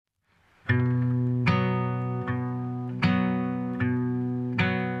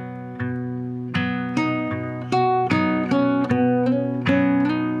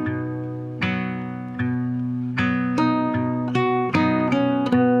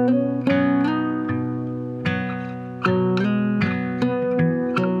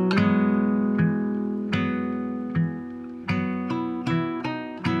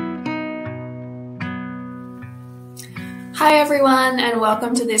everyone, and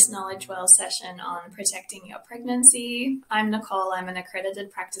welcome to this Knowledge Well session on protecting your pregnancy. I'm Nicole. I'm an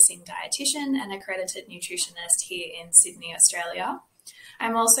accredited practicing dietitian and accredited nutritionist here in Sydney, Australia.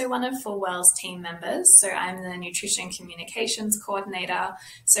 I'm also one of FullWell's team members, so I'm the nutrition communications coordinator.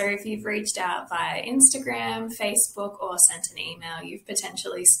 So if you've reached out via Instagram, Facebook, or sent an email, you've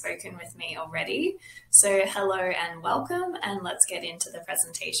potentially spoken with me already. So hello and welcome, and let's get into the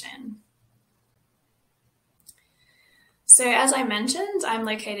presentation. So as I mentioned, I'm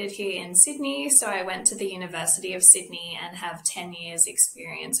located here in Sydney, so I went to the University of Sydney and have 10 years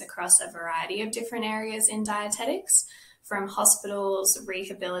experience across a variety of different areas in dietetics, from hospitals,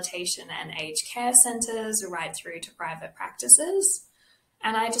 rehabilitation and aged care centres, right through to private practices.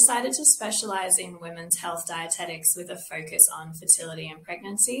 And I decided to specialise in women's health dietetics with a focus on fertility and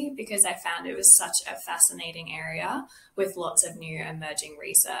pregnancy because I found it was such a fascinating area with lots of new emerging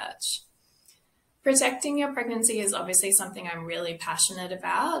research. Protecting your pregnancy is obviously something I'm really passionate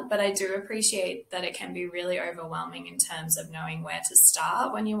about, but I do appreciate that it can be really overwhelming in terms of knowing where to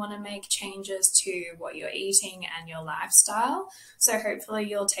start when you want to make changes to what you're eating and your lifestyle. So hopefully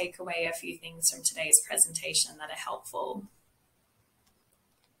you'll take away a few things from today's presentation that are helpful.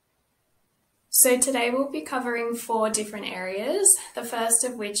 So today we'll be covering 4 different areas, the first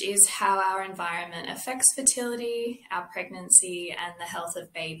of which is how our environment affects fertility, our pregnancy, and the health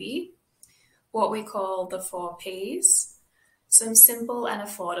of baby. What we call the 4 Ps, some simple and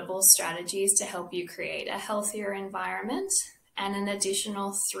affordable strategies to help you create a healthier environment, and an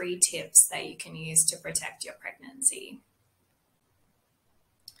additional 3 tips that you can use to protect your pregnancy.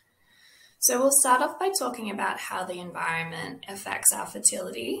 So we'll start off by talking about how the environment affects our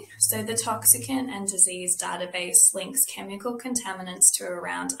fertility. So the Toxicant and Disease Database links chemical contaminants to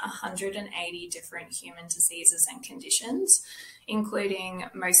around 180 different human diseases and conditions, including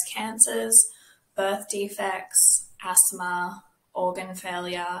most cancers, birth defects, asthma, organ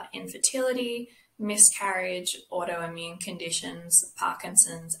failure, infertility, miscarriage, autoimmune conditions,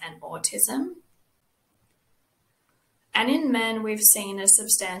 Parkinson's, and autism. And in men, we've seen a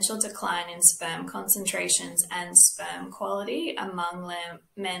substantial decline in sperm concentrations and sperm quality among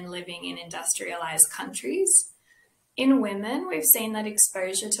men living in industrialized countries. In women, we've seen that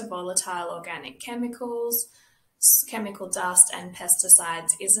exposure to volatile organic chemicals, chemical dust and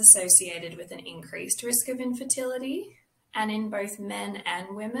pesticides is associated with an increased risk of infertility. And in both men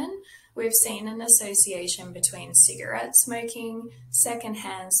and women, we've seen an association between cigarette smoking,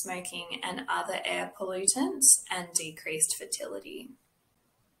 secondhand smoking, and other air pollutants and decreased fertility.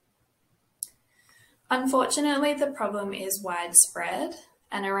 Unfortunately, the problem is widespread,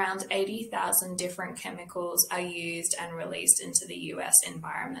 and around 80,000 different chemicals are used and released into the US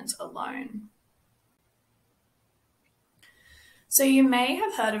environment alone. So you may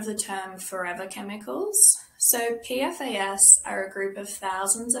have heard of the term forever chemicals. So PFAS are a group of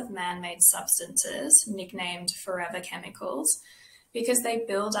thousands of man-made substances nicknamed forever chemicals because they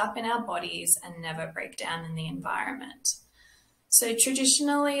build up in our bodies and never break down in the environment. So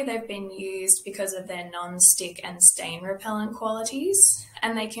traditionally they've been used because of their non-stick and stain repellent qualities,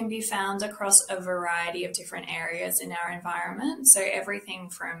 and they can be found across a variety of different areas in our environment. So everything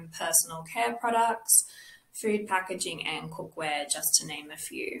from personal care products, food packaging and cookware, just to name a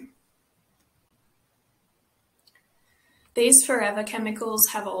few. These forever chemicals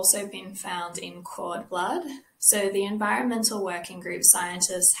have also been found in cord blood. So the Environmental Working Group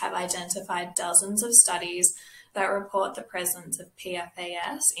scientists have identified dozens of studies that report the presence of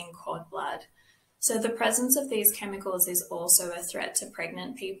PFAS in cord blood. So the presence of these chemicals is also a threat to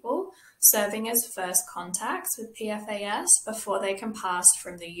pregnant people, serving as first contacts with PFAS before they can pass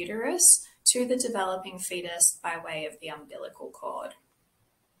from the uterus to the developing fetus by way of the umbilical cord.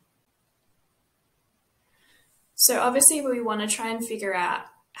 So obviously we want to try and figure out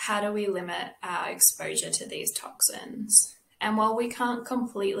how do we limit our exposure to these toxins. And while we can't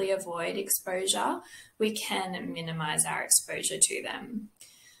completely avoid exposure, we can minimize our exposure to them.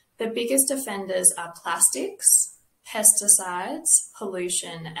 The biggest offenders are plastics, pesticides,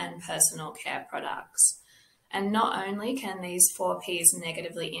 pollution, and personal care products. And not only can these 4 Ps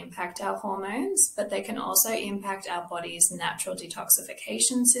negatively impact our hormones, but they can also impact our body's natural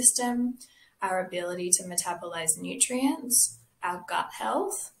detoxification system, our ability to metabolize nutrients, our gut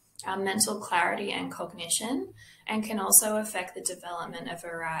health, our mental clarity and cognition, and can also affect the development of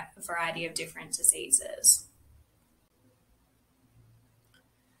a variety of different diseases.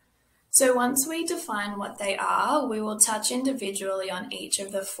 So once we define what they are, we will touch individually on each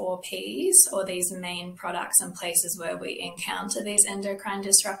of the 4 Ps, or these main products and places where we encounter these endocrine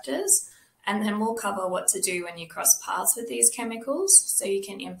disruptors, and then we'll cover what to do when you cross paths with these chemicals so you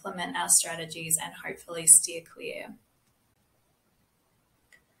can implement our strategies and hopefully steer clear.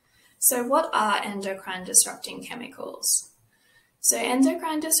 So what are endocrine disrupting chemicals? So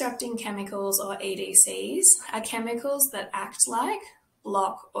endocrine disrupting chemicals, or EDCs, are chemicals that act like,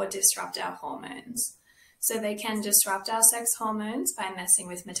 block, or disrupt our hormones. So they can disrupt our sex hormones by messing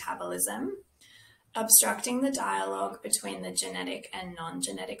with metabolism, obstructing the dialogue between the genetic and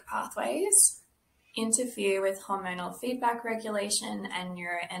non-genetic pathways, interfere with hormonal feedback regulation and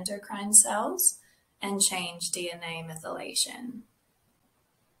neuroendocrine cells, and change DNA methylation.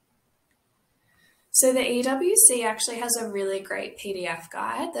 So the EWC actually has a really great PDF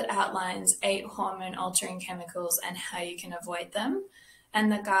guide that outlines 8 hormone-altering chemicals and how you can avoid them. And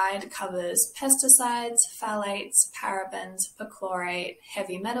the guide covers pesticides, phthalates, parabens, perchlorate,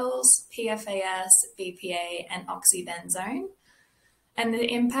 heavy metals, PFAS, BPA, and oxybenzone. And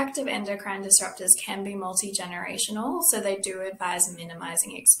the impact of endocrine disruptors can be multi-generational, so they do advise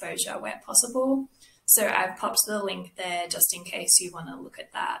minimizing exposure where possible. So I've popped the link there just in case you want to look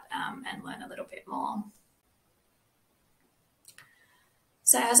at that and learn a little bit more.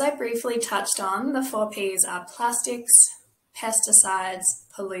 So as I briefly touched on, the 4 Ps are plastics, pesticides,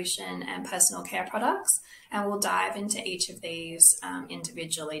 pollution, and personal care products. And we'll dive into each of these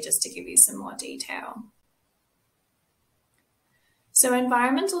individually just to give you some more detail. So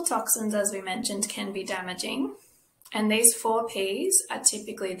environmental toxins, as we mentioned, can be damaging. And these 4 Ps are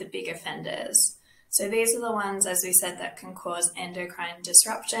typically the big offenders. So these are the ones, as we said, that can cause endocrine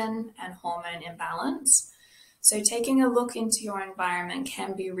disruption and hormone imbalance. So taking a look into your environment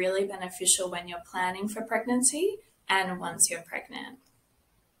can be really beneficial when you're planning for pregnancy and once you're pregnant.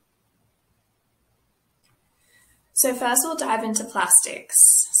 So first we'll dive into plastics.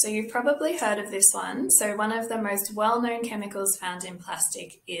 So you've probably heard of this one. So one of the most well-known chemicals found in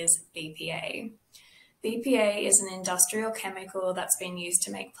plastic is BPA. BPA is an industrial chemical that's been used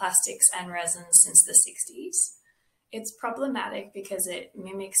to make plastics and resins since the 60s. It's problematic because it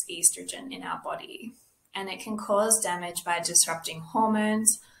mimics estrogen in our body, and it can cause damage by disrupting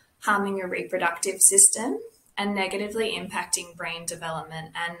hormones, harming your reproductive system, and negatively impacting brain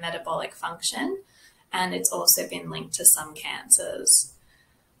development and metabolic function, and it's also been linked to some cancers.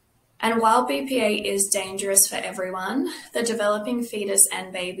 And while BPA is dangerous for everyone, the developing fetus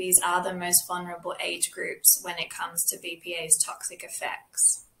and babies are the most vulnerable age groups when it comes to BPA's toxic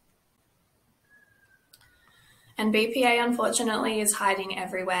effects. And BPA, unfortunately, is hiding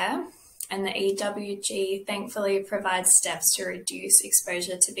everywhere, and the EWG thankfully provides steps to reduce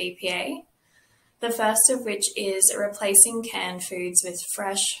exposure to BPA. The first of which is replacing canned foods with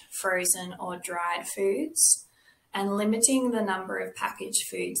fresh, frozen, or dried foods, and limiting the number of packaged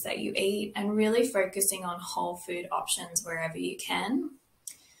foods that you eat and really focusing on whole food options wherever you can.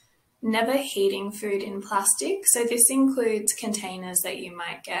 Never heating food in plastic. So this includes containers that you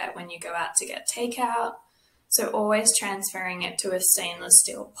might get when you go out to get takeout. So always transferring it to a stainless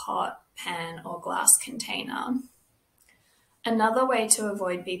steel pot, pan, or glass container. Another way to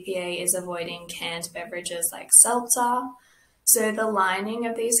avoid BPA is avoiding canned beverages like seltzer. So the lining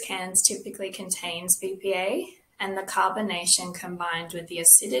of these cans typically contains BPA, and the carbonation combined with the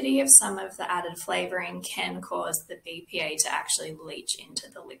acidity of some of the added flavoring can cause the BPA to actually leach into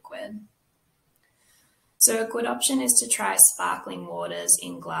the liquid. So a good option is to try sparkling waters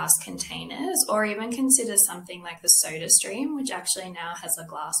in glass containers, or even consider something like the SodaStream, which actually now has a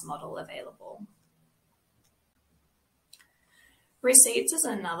glass model available. Receipts is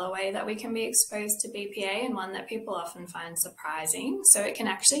another way that we can be exposed to BPA, and one that people often find surprising. So it can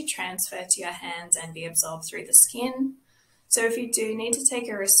actually transfer to your hands and be absorbed through the skin. So if you do need to take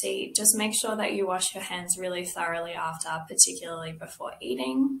a receipt, just make sure that you wash your hands really thoroughly after, particularly before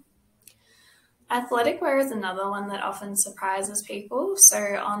eating. Athletic wear is another one that often surprises people. So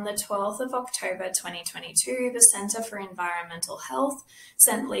on the 12th of October 2022, the Centre for Environmental Health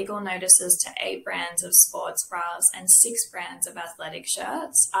sent legal notices to 8 brands of sports bras and 6 brands of athletic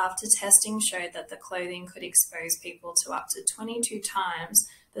shirts after testing showed that the clothing could expose people to up to 22 times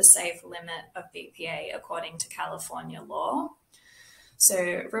the safe limit of BPA according to California law.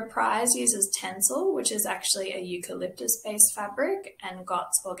 So Reprise uses Tencel, which is actually a eucalyptus-based fabric, and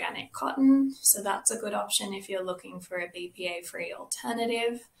GOTS organic cotton. So that's a good option if you're looking for a BPA-free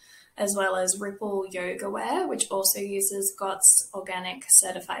alternative, as well as Ripple Yoga Wear, which also uses GOTS organic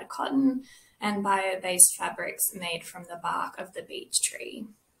certified cotton and bio-based fabrics made from the bark of the beech tree.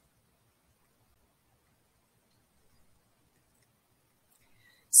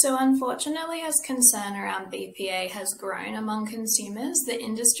 So unfortunately, as concern around BPA has grown among consumers, the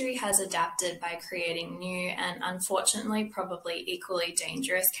industry has adapted by creating new and unfortunately probably equally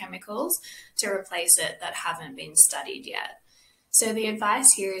dangerous chemicals to replace it that haven't been studied yet. So the advice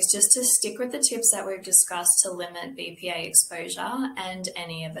here is just to stick with the tips that we've discussed to limit BPA exposure and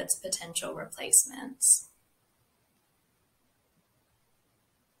any of its potential replacements.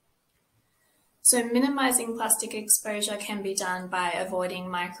 So minimizing plastic exposure can be done by avoiding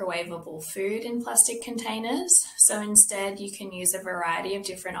microwavable food in plastic containers. So instead, you can use a variety of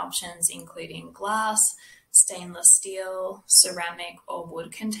different options, including glass, stainless steel, ceramic, or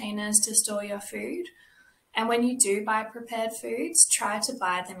wood containers to store your food. And when you do buy prepared foods, try to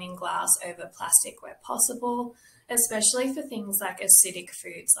buy them in glass over plastic where possible, especially for things like acidic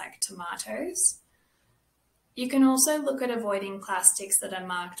foods like tomatoes. You can also look at avoiding plastics that are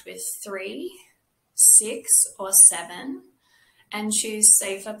marked with 3, 6, or 7, and choose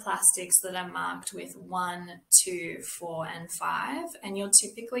safer plastics that are marked with 1, 2, 4, and 5, and you'll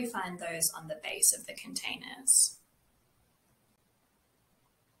typically find those on the base of the containers.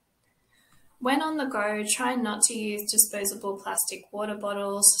 When on the go, try not to use disposable plastic water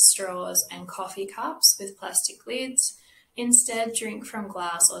bottles, straws, and coffee cups with plastic lids. Instead, drink from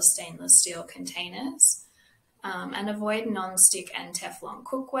glass or stainless steel containers. And avoid non-stick and Teflon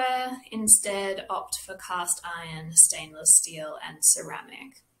cookware. Instead, opt for cast iron, stainless steel, and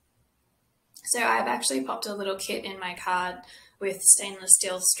ceramic. So I've actually popped a little kit in my cart with stainless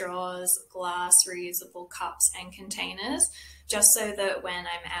steel straws, glass, reusable cups, and containers, just so that when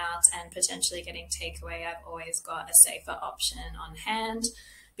I'm out and potentially getting takeaway, I've always got a safer option on hand.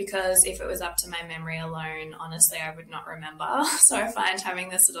 Because if it was up to my memory alone, honestly, I would not remember. So I find having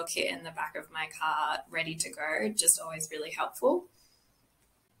this little kit in the back of my car ready to go just always really helpful.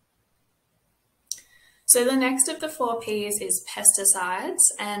 So the next of the 4 Ps is pesticides,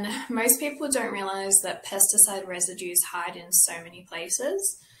 and most people don't realize that pesticide residues hide in so many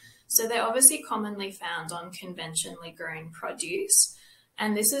places. So they're obviously commonly found on conventionally grown produce,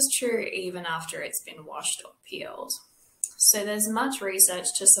 and this is true even after it's been washed or peeled. So there's much research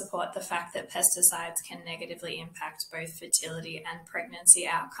to support the fact that pesticides can negatively impact both fertility and pregnancy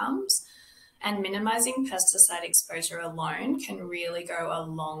outcomes, and minimizing pesticide exposure alone can really go a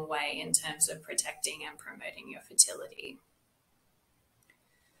long way in terms of protecting and promoting your fertility.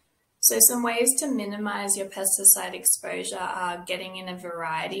 So some ways to minimize your pesticide exposure are getting in a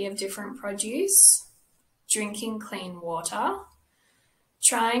variety of different produce, drinking clean water,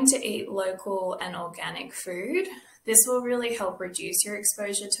 trying to eat local and organic food. This will really help reduce your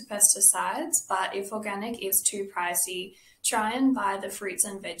exposure to pesticides, but if organic is too pricey, try and buy the fruits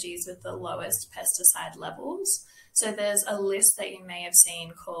and veggies with the lowest pesticide levels. So there's a list that you may have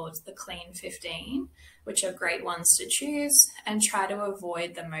seen called the Clean 15, which are great ones to choose, and try to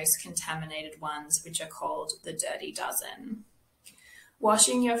avoid the most contaminated ones, which are called the Dirty Dozen.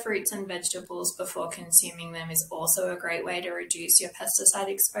 Washing your fruits and vegetables before consuming them is also a great way to reduce your pesticide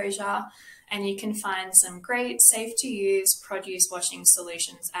exposure, and you can find some great, safe-to-use produce washing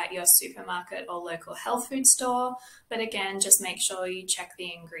solutions at your supermarket or local health food store, but again, just make sure you check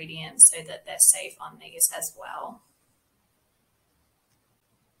the ingredients so that they're safe on these as well.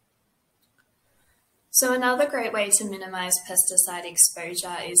 So another great way to minimize pesticide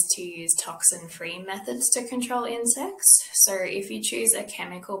exposure is to use toxin-free methods to control insects. So if you choose a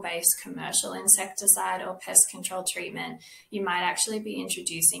chemical-based commercial insecticide or pest control treatment, you might actually be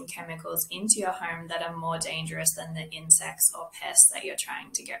introducing chemicals into your home that are more dangerous than the insects or pests that you're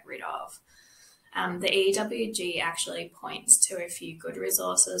trying to get rid of. The EWG actually points to a few good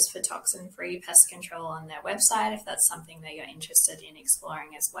resources for toxin-free pest control on their website if that's something that you're interested in exploring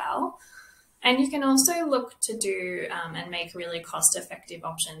as well. And you can also look to do and make really cost-effective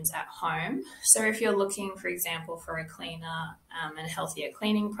options at home. So if you're looking, for example, for a cleaner and healthier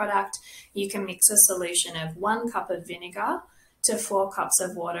cleaning product, you can mix a solution of 1 cup of vinegar to 4 cups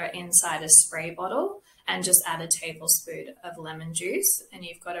of water inside a spray bottle and just add a tablespoon of lemon juice. And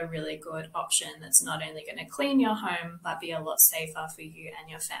you've got a really good option that's not only going to clean your home, but be a lot safer for you and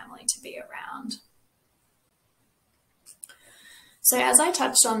your family to be around. So as I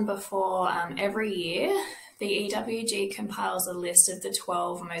touched on before, every year the EWG compiles a list of the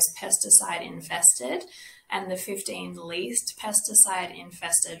 12 most pesticide infested and the 15 least pesticide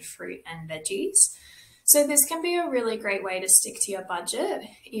infested fruit and veggies. So this can be a really great way to stick to your budget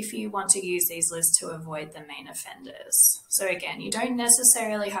if you want to use these lists to avoid the main offenders. So again, you don't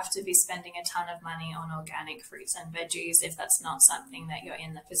necessarily have to be spending a ton of money on organic fruits and veggies if that's not something that you're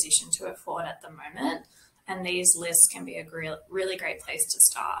in the position to afford at the moment. And these lists can be a really great place to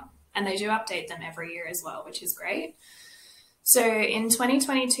start. And they do update them every year as well, which is great. So in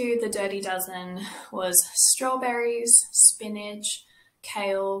 2022, the Dirty Dozen was strawberries, spinach,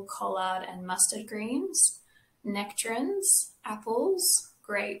 kale, collard, and mustard greens, nectarines, apples,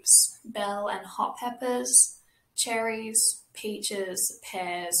 grapes, bell and hot peppers, cherries, peaches,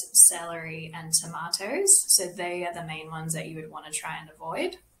 pears, celery, and tomatoes. So they are the main ones that you would want to try and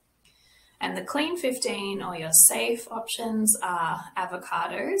avoid. And the clean 15 or your safe options are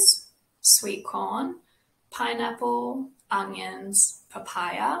avocados, sweet corn, pineapple, onions,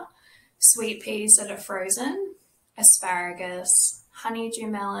 papaya, sweet peas that are frozen, asparagus, honeydew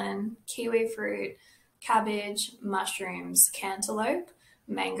melon, kiwi fruit, cabbage, mushrooms, cantaloupe,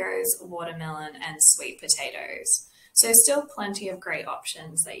 mangoes, watermelon, and sweet potatoes. So still plenty of great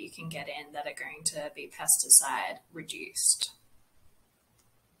options that you can get in that are going to be pesticide reduced.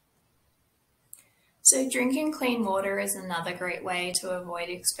 So drinking clean water is another great way to avoid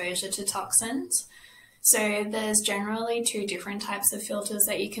exposure to toxins. So there's generally two different types of filters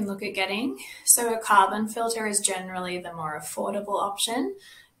that you can look at getting. So a carbon filter is generally the more affordable option,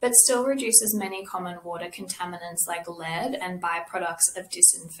 but still reduces many common water contaminants like lead and byproducts of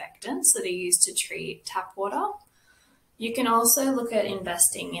disinfectants that are used to treat tap water. You can also look at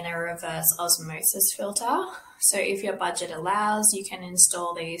investing in a reverse osmosis filter. So if your budget allows, you can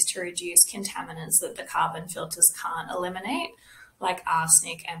install these to reduce contaminants that the carbon filters can't eliminate, like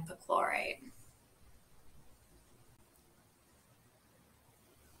arsenic and perchlorate.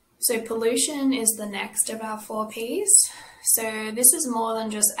 So pollution is the next of our 4 Ps. So this is more than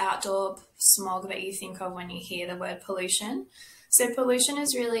just outdoor smog that you think of when you hear the word pollution. So pollution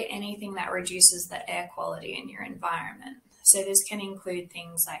is really anything that reduces the air quality in your environment. So this can include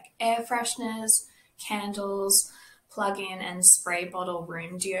things like air fresheners, candles, plug-in and spray bottle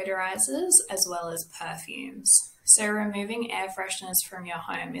room deodorizers, as well as perfumes. So removing air fresheners from your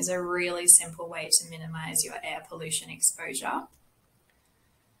home is a really simple way to minimize your air pollution exposure.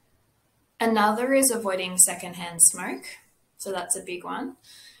 Another is avoiding secondhand smoke. So that's a big one.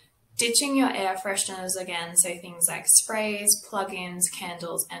 Ditching your air fresheners again, so things like sprays, plug-ins,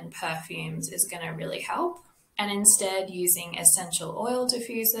 candles, and perfumes is going to really help. And instead using essential oil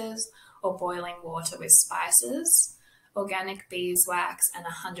diffusers or boiling water with spices, organic beeswax, and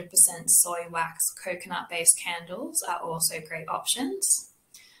 100% soy wax coconut-based candles are also great options.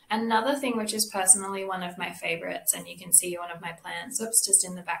 Another thing, which is personally one of my favorites, and you can see one of my plants, oops, just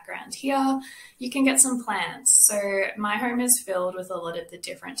in the background here, you can get some plants. So my home is filled with a lot of the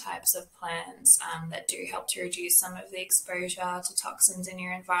different types of plants that do help to reduce some of the exposure to toxins in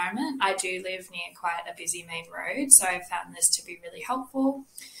your environment. I do live near quite a busy main road, so I've found this to be really helpful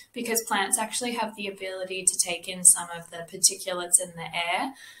because plants actually have the ability to take in some of the particulates in the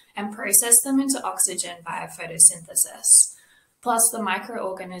air and process them into oxygen via photosynthesis. Plus, the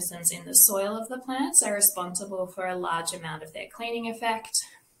microorganisms in the soil of the plants are responsible for a large amount of their cleaning effect.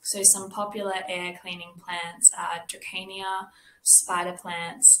 So some popular air cleaning plants are Dracania, spider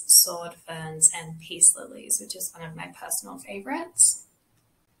plants, sword ferns, and peace lilies, which is one of my personal favorites.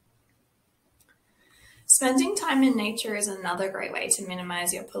 Spending time in nature is another great way to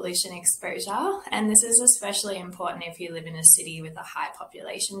minimize your pollution exposure, and this is especially important if you live in a city with a high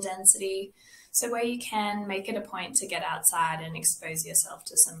population density. So where you can, make it a point to get outside and expose yourself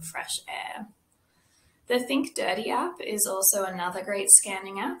to some fresh air. The Think Dirty app is also another great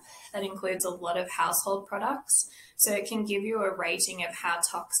scanning app that includes a lot of household products. So it can give you a rating of how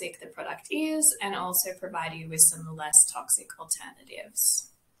toxic the product is and also provide you with some less toxic alternatives.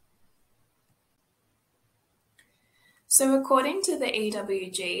 So according to the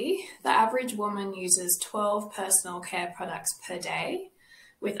EWG, the average woman uses 12 personal care products per day,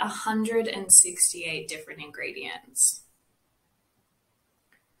 with 168 different ingredients.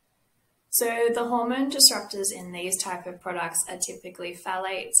 So the hormone disruptors in these type of products are typically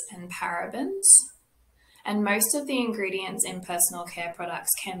phthalates and parabens, and most of the ingredients in personal care products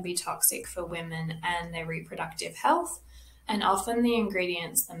can be toxic for women and their reproductive health, and often the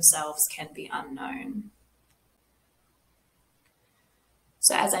ingredients themselves can be unknown.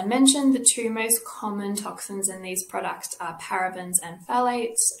 So as I mentioned, the 2 most common toxins in these products are parabens and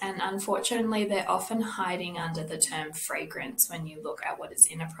phthalates, and unfortunately they're often hiding under the term fragrance when you look at what is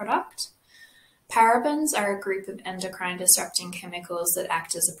in a product. Parabens are a group of endocrine disrupting chemicals that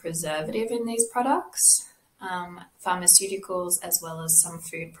act as a preservative in these products, pharmaceuticals, as well as some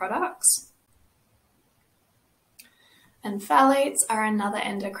food products. And phthalates are another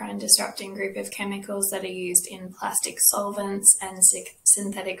endocrine disrupting group of chemicals that are used in plastic solvents and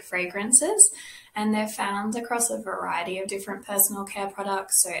synthetic fragrances, and they're found across a variety of different personal care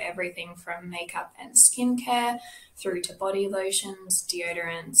products, so everything from makeup and skincare through to body lotions,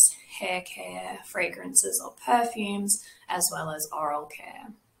 deodorants, hair care, fragrances or perfumes, as well as oral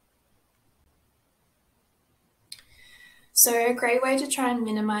care. So a great way to try and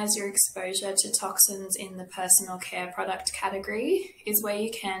minimize your exposure to toxins in the personal care product category is where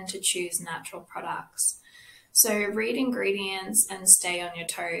you can to choose natural products. So read ingredients and stay on your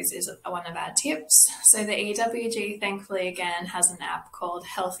toes is one of our tips. So the EWG, thankfully, again, has an app called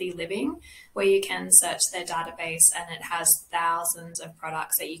Healthy Living, where you can search their database and it has thousands of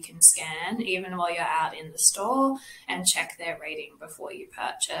products that you can scan, even while you're out in the store, and check their rating before you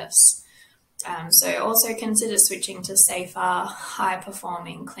purchase. So also consider switching to safer,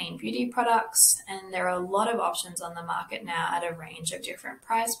 high-performing clean beauty products, and there are a lot of options on the market now at a range of different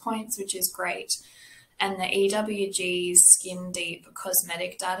price points, which is great. And the EWG's Skin Deep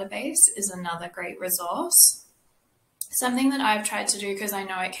Cosmetic Database is another great resource. Something that I've tried to do, because I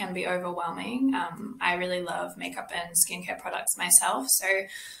know it can be overwhelming, I really love makeup and skincare products myself, so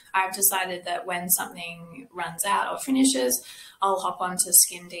I've decided that when something runs out or finishes, I'll hop onto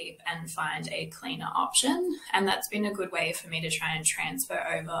Skin Deep and find a cleaner option, and that's been a good way for me to try and transfer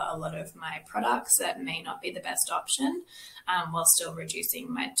over a lot of my products that may not be the best option, while still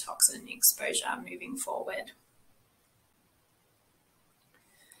reducing my toxin exposure moving forward.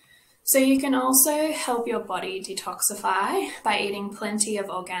 So you can also help your body detoxify by eating plenty of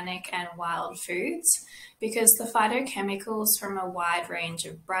organic and wild foods, because the phytochemicals from a wide range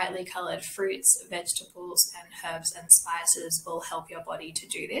of brightly coloured fruits, vegetables, and herbs and spices will help your body to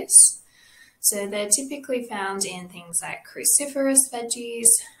do this. So they're typically found in things like cruciferous veggies,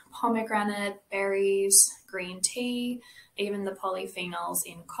 pomegranate, berries, green tea, even the polyphenols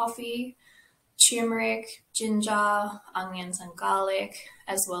in coffee, turmeric, ginger, onions and garlic,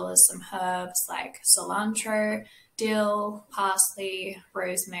 as well as some herbs like cilantro, dill, parsley,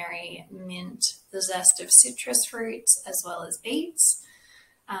 rosemary, mint, the zest of citrus fruits, as well as beets.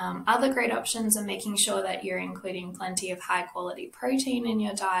 Other great options are making sure that you're including plenty of high quality protein in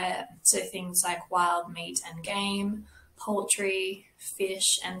your diet, so things like wild meat and game, poultry,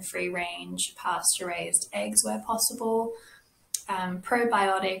 fish and free range pasture raised eggs where possible,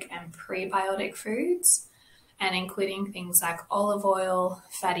 probiotic and prebiotic foods, and including things like olive oil,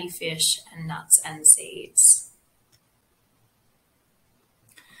 fatty fish, and nuts and seeds.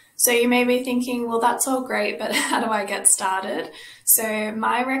 So you may be thinking, well, that's all great, but how do I get started? So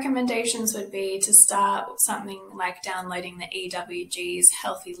my recommendations would be to start something like downloading the EWG's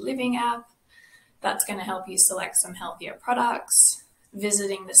Healthy Living app. That's going to help you select some healthier products,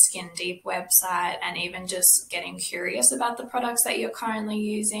 visiting the Skin Deep website, and even just getting curious about the products that you're currently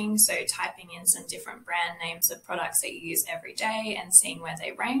using. So typing in some different brand names of products that you use every day and seeing where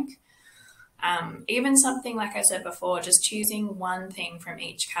they rank. Even something, like I said before, just choosing one thing from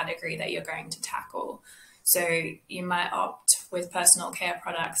each category that you're going to tackle. So you might opt with personal care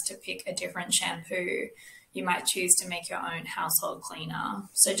products to pick a different shampoo. You might choose to make your own household cleaner.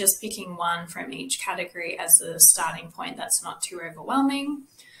 So just picking one from each category as a starting point that's not too overwhelming.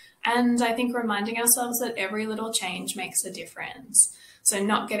 And I think reminding ourselves that every little change makes a difference. So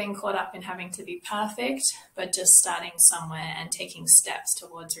not getting caught up in having to be perfect, but just starting somewhere and taking steps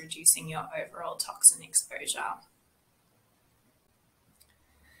towards reducing your overall toxin exposure.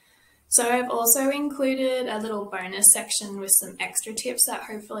 So I've also included a little bonus section with some extra tips that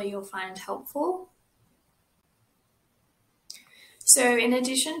hopefully you'll find helpful. So in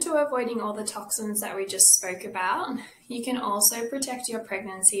addition to avoiding all the toxins that we just spoke about, you can also protect your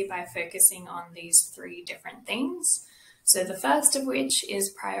pregnancy by focusing on these 3 different things. So the first of which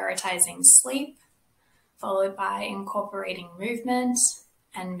is prioritizing sleep, followed by incorporating movement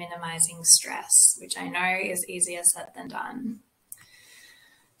and minimizing stress, which I know is easier said than done.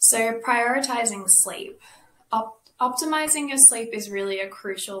 So prioritizing sleep. Optimizing your sleep is really a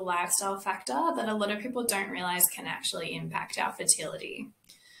crucial lifestyle factor that a lot of people don't realize can actually impact our fertility.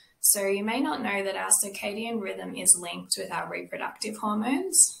 So you may not know that our circadian rhythm is linked with our reproductive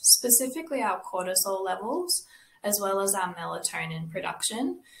hormones, specifically our cortisol levels, as well as our melatonin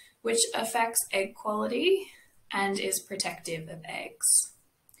production, which affects egg quality and is protective of eggs.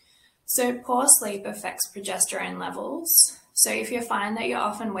 So poor sleep affects progesterone levels. So if you find that you're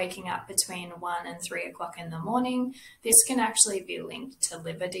often waking up between 1 and 3 o'clock in the morning, this can actually be linked to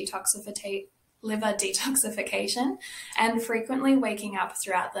liver detoxification, and frequently waking up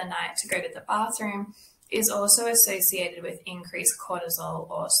throughout the night to go to the bathroom is also associated with increased cortisol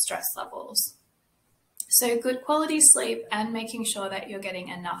or stress levels. So good quality sleep and making sure that you're getting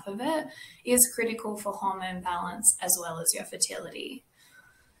enough of it is critical for hormone balance as well as your fertility.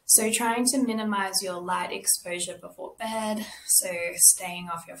 So trying to minimize your light exposure before bed, so staying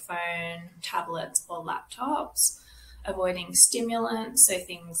off your phone, tablets or laptops, avoiding stimulants, so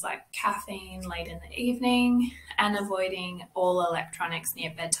things like caffeine late in the evening, and avoiding all electronics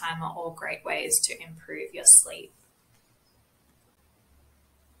near bedtime are all great ways to improve your sleep.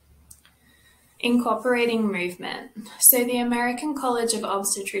 Incorporating movement. So the American College of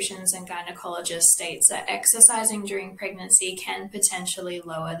Obstetricians and Gynecologists states that exercising during pregnancy can potentially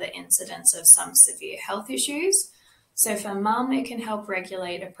lower the incidence of some severe health issues. So for mum, it can help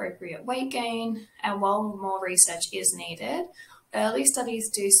regulate appropriate weight gain, and while more research is needed, early studies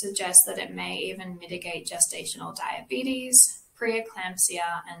do suggest that it may even mitigate gestational diabetes,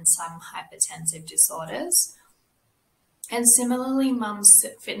 preeclampsia, and some hypertensive disorders. And similarly, mum's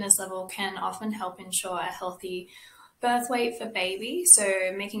fitness level can often help ensure a healthy birth weight for baby,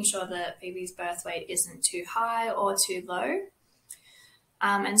 so making sure that baby's birth weight isn't too high or too low.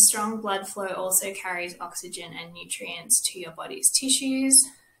 And strong blood flow also carries oxygen and nutrients to your body's tissues,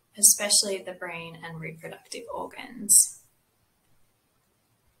 especially the brain and reproductive organs.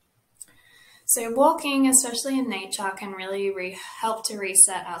 So walking, especially in nature, can really help to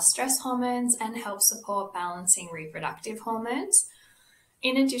reset our stress hormones and help support balancing reproductive hormones.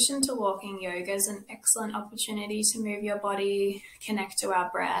 In addition to walking, yoga is an excellent opportunity to move your body, connect to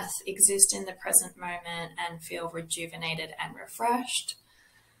our breath, exist in the present moment, and feel rejuvenated and refreshed.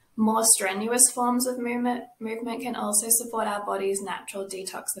 More strenuous forms of movement can also support our body's natural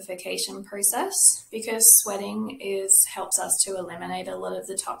detoxification process, because sweating helps us to eliminate a lot of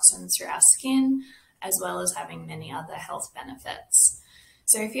the toxins through our skin, as well as having many other health benefits.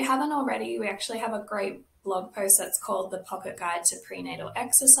 So if you haven't already, we actually have a great blog post that's called The Pocket Guide to Prenatal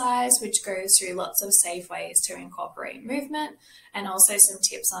Exercise, which goes through lots of safe ways to incorporate movement and also some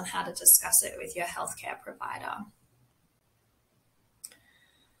tips on how to discuss it with your healthcare provider.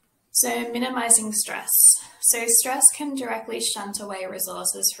 So minimizing stress. So stress can directly shunt away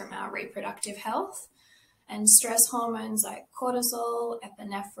resources from our reproductive health, and stress hormones like cortisol,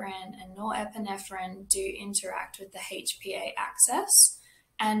 epinephrine, and norepinephrine do interact with the HPA axis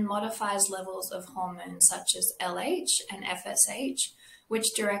and modifies levels of hormones such as LH and FSH,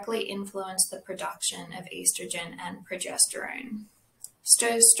 which directly influence the production of estrogen and progesterone.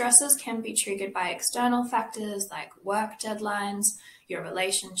 Stresses can be triggered by external factors like work deadlines, your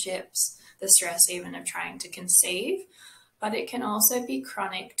relationships, the stress even of trying to conceive, but it can also be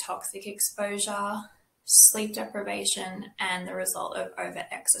chronic toxic exposure, sleep deprivation, and the result of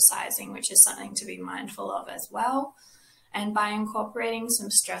over-exercising, which is something to be mindful of as well. And by incorporating some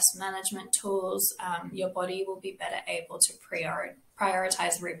stress management tools, your body will be better able to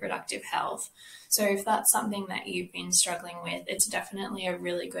prioritize reproductive health. So if that's something that you've been struggling with, it's definitely a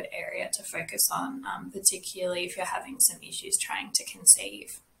really good area to focus on, particularly if you're having some issues trying to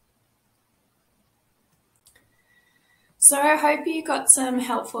conceive. So I hope you got some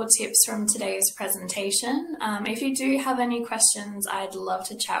helpful tips from today's presentation. If you do have any questions, I'd love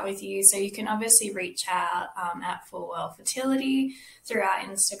to chat with you. So you can obviously reach out at FullWell Fertility through our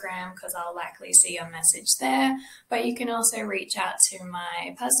Instagram, because I'll likely see your message there. But you can also reach out to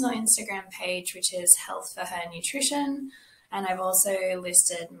my personal Instagram page, which is Health for Her Nutrition. And I've also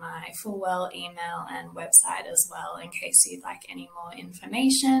listed my FullWell email and website as well, in case you'd like any more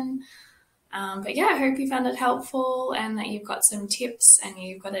information. But yeah, I hope you found it helpful and that you've got some tips and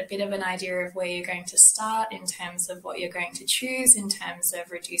you've got a bit of an idea of where you're going to start in terms of what you're going to choose in terms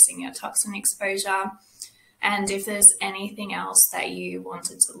of reducing your toxin exposure. And if there's anything else that you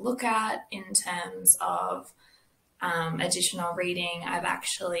wanted to look at in terms of additional reading, I've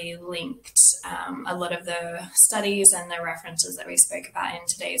actually linked a lot of the studies and the references that we spoke about in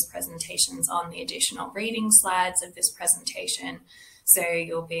today's presentations on the additional reading slides of this presentation. So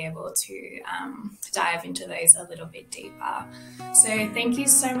you'll be able to dive into those a little bit deeper. So thank you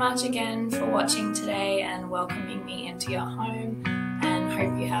so much again for watching today and welcoming me into your home, and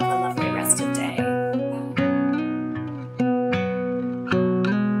hope you have a lovely rest of the day.